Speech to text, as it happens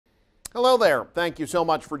Hello there. Thank you so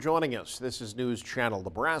much for joining us. This is News Channel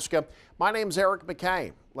Nebraska. My name's Eric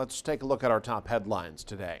McKay. Let's take a look at our top headlines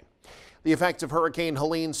today. The effects of Hurricane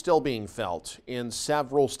Helene still being felt in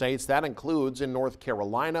several states. That includes in North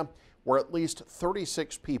Carolina, where at least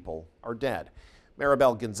 36 people are dead.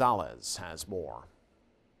 Maribel Gonzalez has more.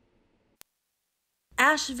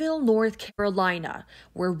 Asheville, North Carolina,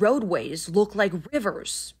 where roadways look like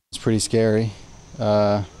rivers. It's pretty scary.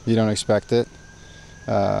 You don't expect it.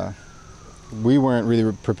 We weren't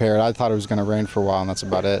really prepared. I thought it was going to rain for a while, and that's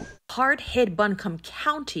about it. Hard-hit Buncombe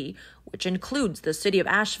County, which includes the city of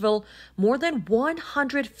Asheville, more than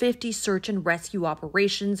 150 search and rescue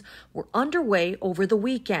operations were underway over the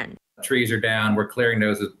weekend. Trees are down. We're clearing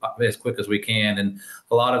those as quick as we can. And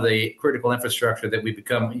a lot of the critical infrastructure that we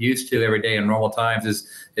become used to every day in normal times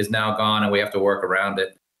is now gone, and we have to work around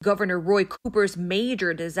it. Governor Roy Cooper's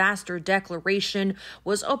major disaster declaration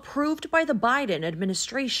was approved by the Biden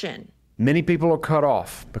administration. Many people are cut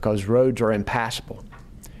off because roads are impassable.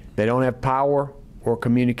 They don't have power or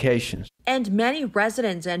communications. And many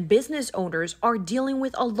residents and business owners are dealing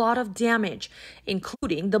with a lot of damage,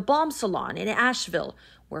 including the Balm Salon in Asheville,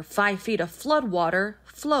 where 5 feet of floodwater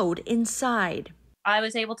flowed inside. I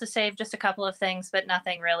was able to save just a couple of things, but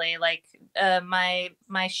nothing really, like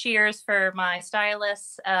my shears for my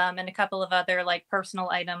stylists and a couple of other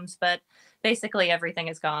personal items, but basically everything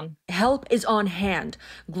is gone. Help is on hand.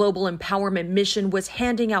 Global Empowerment Mission was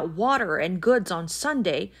handing out water and goods on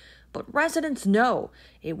Sunday, but residents know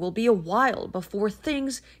it will be a while before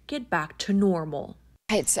things get back to normal.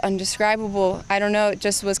 It's undescribable. I don't know, it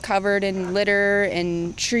just was covered in litter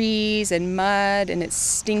and trees and mud, and it's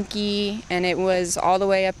stinky, and it was all the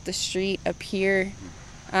way up the street up here.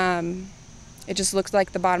 It just looks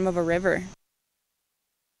like the bottom of a river.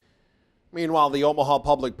 Meanwhile, the Omaha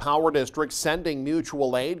Public Power District sending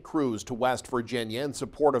mutual aid crews to West Virginia in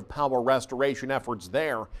support of power restoration efforts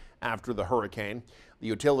there after the hurricane. The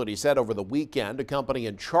utility said over the weekend a company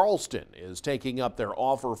in Charleston is taking up their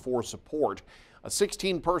offer for support. A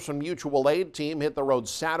 16-person mutual aid team hit the road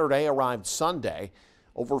Saturday, arrived Sunday.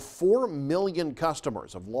 Over 4 million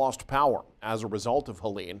customers have lost power as a result of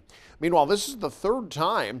Helene. Meanwhile, this is the third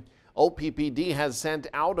time OPPD has sent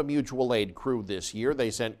out a mutual aid crew this year. They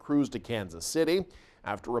sent crews to Kansas City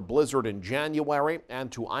after a blizzard in January and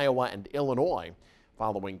to Iowa and Illinois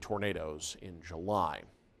following tornadoes in July.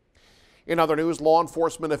 In other news, law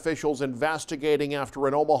enforcement officials investigating after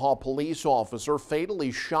an Omaha police officer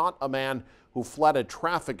fatally shot a man who fled a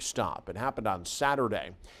traffic stop. It happened on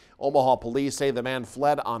Saturday. Omaha police say the man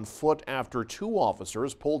fled on foot after 2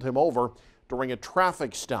 officers pulled him over during a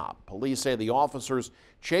traffic stop. Police say the officers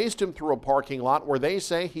chased him through a parking lot where they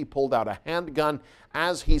say he pulled out a handgun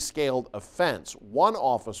as he scaled a fence. 1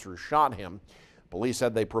 officer shot him. Police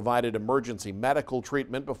said they provided emergency medical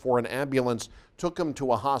treatment before an ambulance took him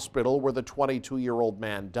to a hospital where the 22-year-old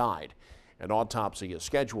man died. An autopsy is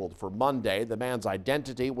scheduled for Monday. The man's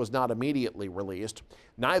identity was not immediately released.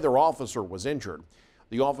 Neither officer was injured.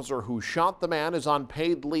 The officer who shot the man is on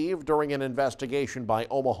paid leave during an investigation by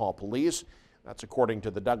Omaha police. That's according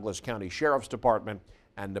to the Douglas County Sheriff's Department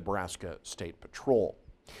and Nebraska State Patrol.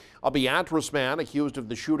 A Beatrice man accused of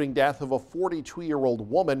the shooting death of a 42-year-old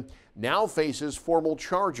woman now faces formal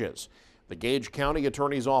charges. The Gage County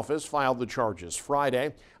Attorney's Office filed the charges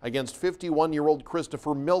Friday against 51-year-old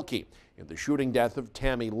Christopher Milkey in the shooting death of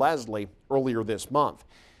Tammy Leslie earlier this month.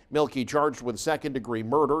 Milkey charged with second-degree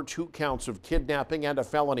murder, 2 counts of kidnapping, and a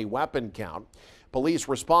felony weapon count. Police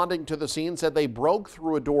responding to the scene said they broke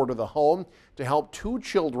through a door to the home to help 2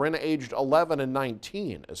 children aged 11 and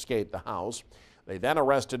 19 escape the house. They then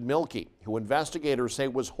arrested Milkey, who investigators say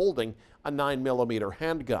was holding a 9mm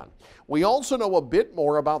handgun. We also know a bit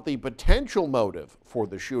more about the potential motive for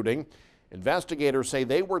the shooting. Investigators say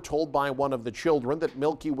they were told by one of the children that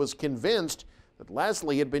Milkey was convinced that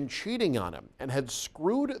Leslie had been cheating on him and had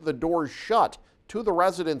screwed the door shut to the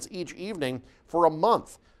residence each evening for a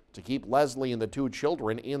month to keep Leslie and the 2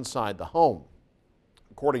 children inside the home.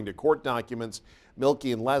 According to court documents,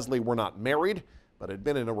 Milkey and Leslie were not married, but had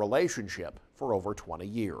been in a relationship for over 20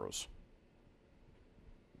 years.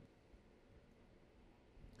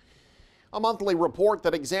 A monthly report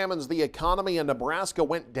that examines the economy in Nebraska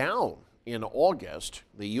went down in August.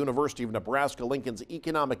 The University of Nebraska-Lincoln's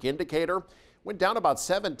economic indicator went down about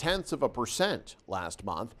 0.7% last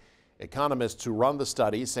month. Economists who run the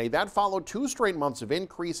study say that followed 2 straight months of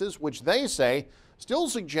increases, which they say still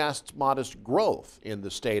suggests modest growth in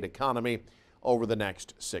the state economy over the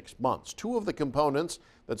next 6 months. 2 of the components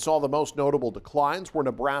that saw the most notable declines were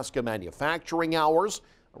Nebraska manufacturing hours,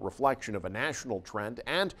 a reflection of a national trend,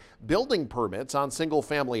 and building permits on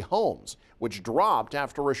single-family homes, which dropped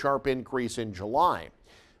after a sharp increase in July.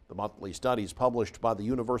 The monthly studies published by the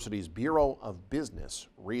university's Bureau of Business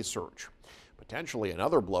Research. Potentially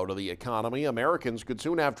another blow to the economy. Americans could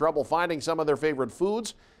soon have trouble finding some of their favorite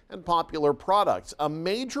foods and popular products. A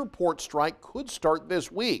major port strike could start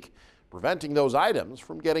this week, preventing those items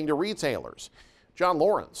from getting to retailers. John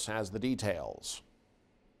Lawrence has the details.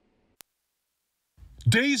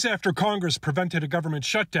 Days after Congress prevented a government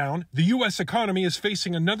shutdown, the U.S. economy is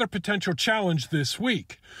facing another potential challenge this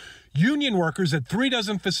week. Union workers at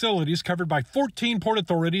 36 facilities covered by 14 port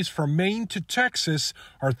authorities from Maine to Texas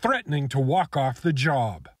are threatening to walk off the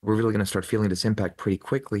job. We're really going to start feeling this impact pretty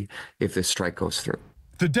quickly if this strike goes through.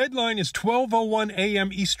 The deadline is 12:01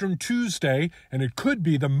 a.m. Eastern Tuesday, and it could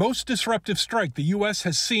be the most disruptive strike the U.S.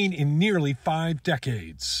 has seen in nearly 5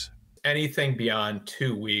 decades. Anything beyond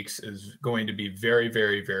 2 weeks is going to be very,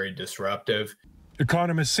 very, very disruptive.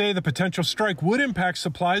 Economists say the potential strike would impact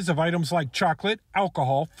supplies of items like chocolate,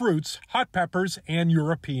 alcohol, fruits, hot peppers, and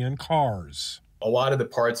European cars. A lot of the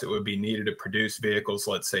parts that would be needed to produce vehicles,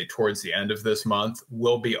 let's say towards the end of this month,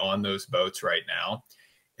 will be on those boats right now.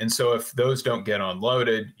 And so if those don't get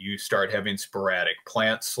unloaded, you start having sporadic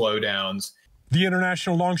plant slowdowns. The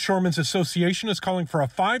International Longshoremen's Association is calling for a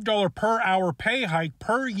 $5 per hour pay hike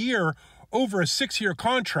per year over a 6-year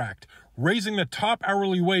contract, raising the top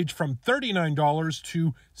hourly wage from $39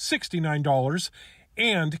 to $69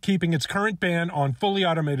 and keeping its current ban on fully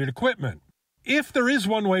automated equipment. If there is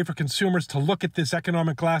one way for consumers to look at this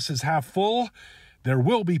economic glass as half full, there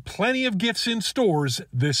will be plenty of gifts in stores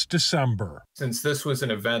this December. Since this was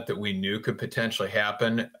an event that we knew could potentially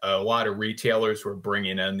happen, a lot of retailers were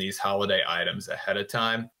bringing in these holiday items ahead of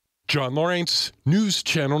time. John Lawrence, News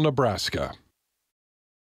Channel, Nebraska.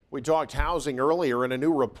 We talked housing earlier, and a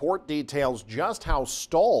new report details just how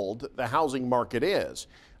stalled the housing market is.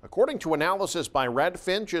 According to analysis by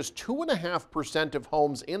Redfin, just 2.5% of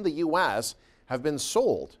homes in the U.S. have been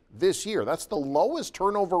sold this year. That's the lowest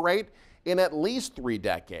turnover rate in at least 3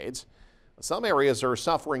 decades. Some areas are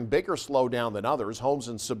suffering bigger slowdown than others. Homes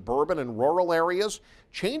in suburban and rural areas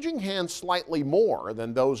changing hands slightly more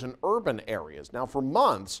than those in urban areas. Now, for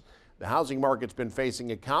months, the housing market's been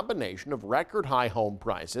facing a combination of record high home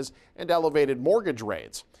prices and elevated mortgage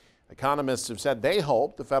rates. Economists have said they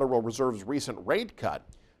hope the Federal Reserve's recent rate cut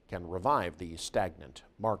can revive the stagnant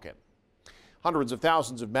market. Hundreds of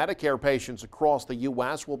thousands of Medicare patients across the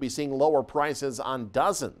U.S. will be seeing lower prices on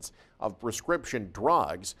dozens of prescription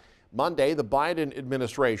drugs. Monday, the Biden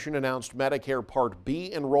administration announced Medicare Part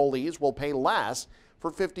B enrollees will pay less for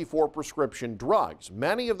 54 prescription drugs.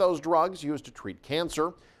 Many of those drugs used to treat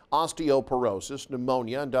cancer, osteoporosis,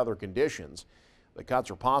 pneumonia, and other conditions. The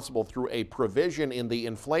cuts are possible through a provision in the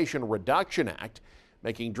Inflation Reduction Act,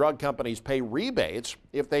 making drug companies pay rebates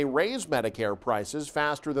if they raise Medicare prices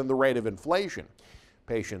faster than the rate of inflation.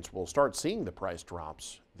 Patients will start seeing the price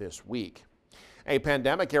drops this week. A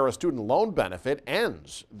pandemic-era student loan benefit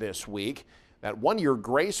ends this week. That 1-year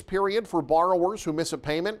grace period for borrowers who miss a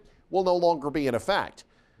payment will no longer be in effect.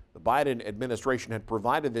 The Biden administration had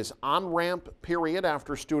provided this on-ramp period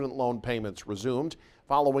after student loan payments resumed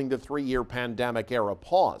following the 3-year pandemic-era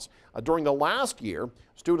pause. During the last year,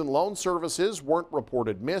 student loan services weren't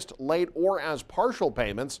reported missed, late, or as partial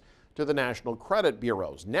payments to the national credit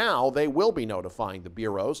bureaus. Now they will be notifying the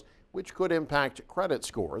bureaus, which could impact credit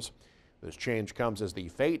scores. This change comes as the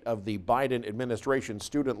fate of the Biden administration's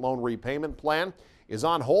student loan repayment plan is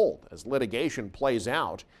on hold as litigation plays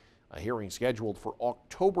out. A hearing scheduled for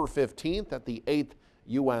October 15th at the 8th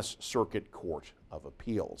U.S. Circuit Court of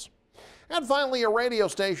Appeals. And finally, a radio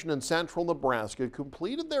station in central Nebraska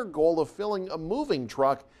completed their goal of filling a moving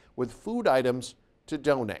truck with food items to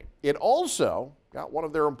donate. It also got one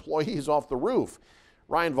of their employees off the roof.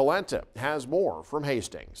 Ryan Valenta has more from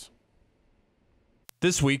Hastings.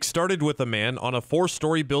 This week started with a man on a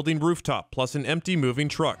 4-story building rooftop plus an empty moving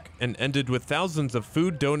truck and ended with thousands of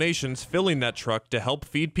food donations filling that truck to help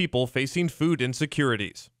feed people facing food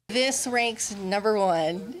insecurities. This ranks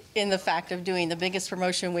 #1 in the fact of doing the biggest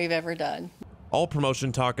promotion we've ever done. All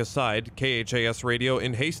promotion talk aside, KHAS Radio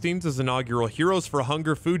in Hastings' inaugural Heroes for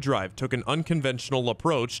Hunger food drive took an unconventional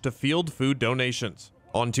approach to field food donations.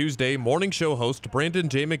 On Tuesday, morning show host Brandon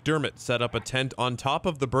J. McDermott set up a tent on top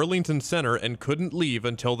of the Burlington Center and couldn't leave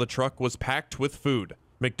until the truck was packed with food.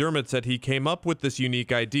 McDermott said he came up with this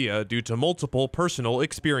unique idea due to multiple personal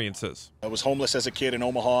experiences. I was homeless as a kid in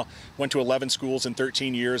Omaha, went to 11 schools in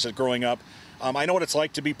 13 years growing up. I know what it's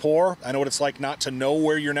like to be poor. I know what it's like not to know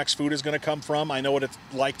where your next food is going to come from. I know what it's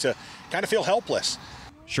like to kind of feel helpless.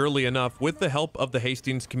 Surely enough, with the help of the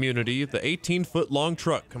Hastings community, the 18-foot-long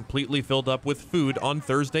truck completely filled up with food on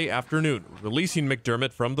Thursday afternoon, releasing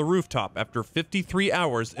McDermott from the rooftop after 53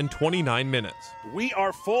 hours and 29 minutes. We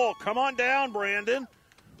are full. Come on down, Brandon.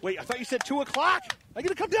 Wait, I thought you said 2 o'clock. I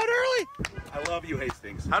gotta come down early. I love you,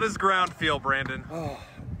 Hastings. How does ground feel, Brandon? Oh,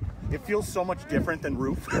 it feels so much different than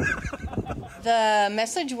roof. The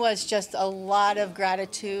message was just a lot of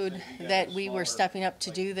gratitude that we were stepping up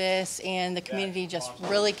to do this, and the community just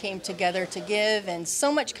really came together to give, and so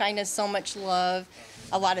much kindness, so much love,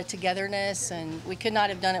 a lot of togetherness, and we could not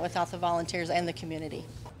have done it without the volunteers and the community.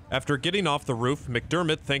 After getting off the roof,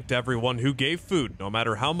 McDermott thanked everyone who gave food, no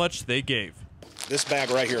matter how much they gave. This bag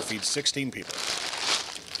right here feeds 16 people.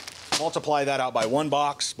 Multiply that out by 1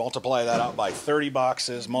 box, multiply that out by 30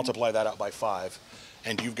 boxes, multiply that out by 5.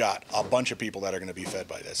 And you've got a bunch of people that are going to be fed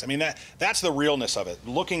by this. I mean, that's the realness of it.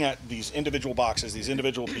 Looking at these individual boxes, these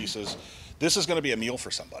individual pieces, this is going to be a meal for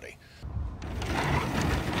somebody.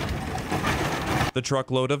 The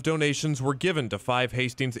truckload of donations were given to 5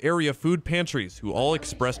 Hastings area food pantries, who all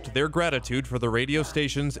expressed their gratitude for the radio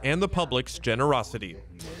stations and the public's generosity.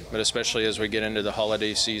 But especially as we get into the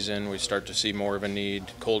holiday season, we start to see more of a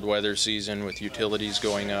need. Cold weather season with utilities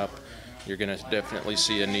going up, you're going to definitely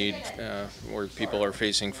see a need where people are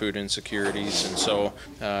facing food insecurities. And so,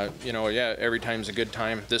 yeah, every time's a good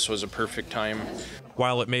time. This was a perfect time.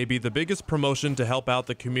 While it may be the biggest promotion to help out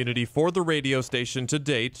the community for the radio station to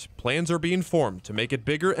date, plans are being formed to make it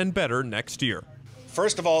bigger and better next year.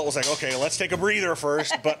 First of all, it was like, okay, let's take a breather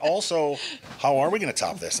first, but also, how are we going to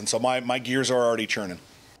top this? And so my gears are already churning.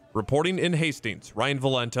 Reporting in Hastings, Ryan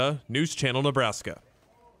Valenta, News Channel, Nebraska.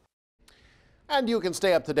 And you can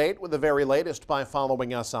stay up to date with the very latest by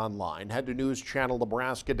following us online. Head to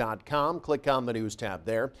newschannelnebraska.com, click on the News tab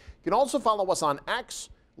there. You can also follow us on X,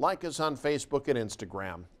 like us on Facebook and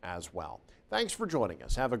Instagram as well. Thanks for joining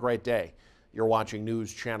us. Have a great day. You're watching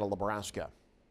News Channel Nebraska.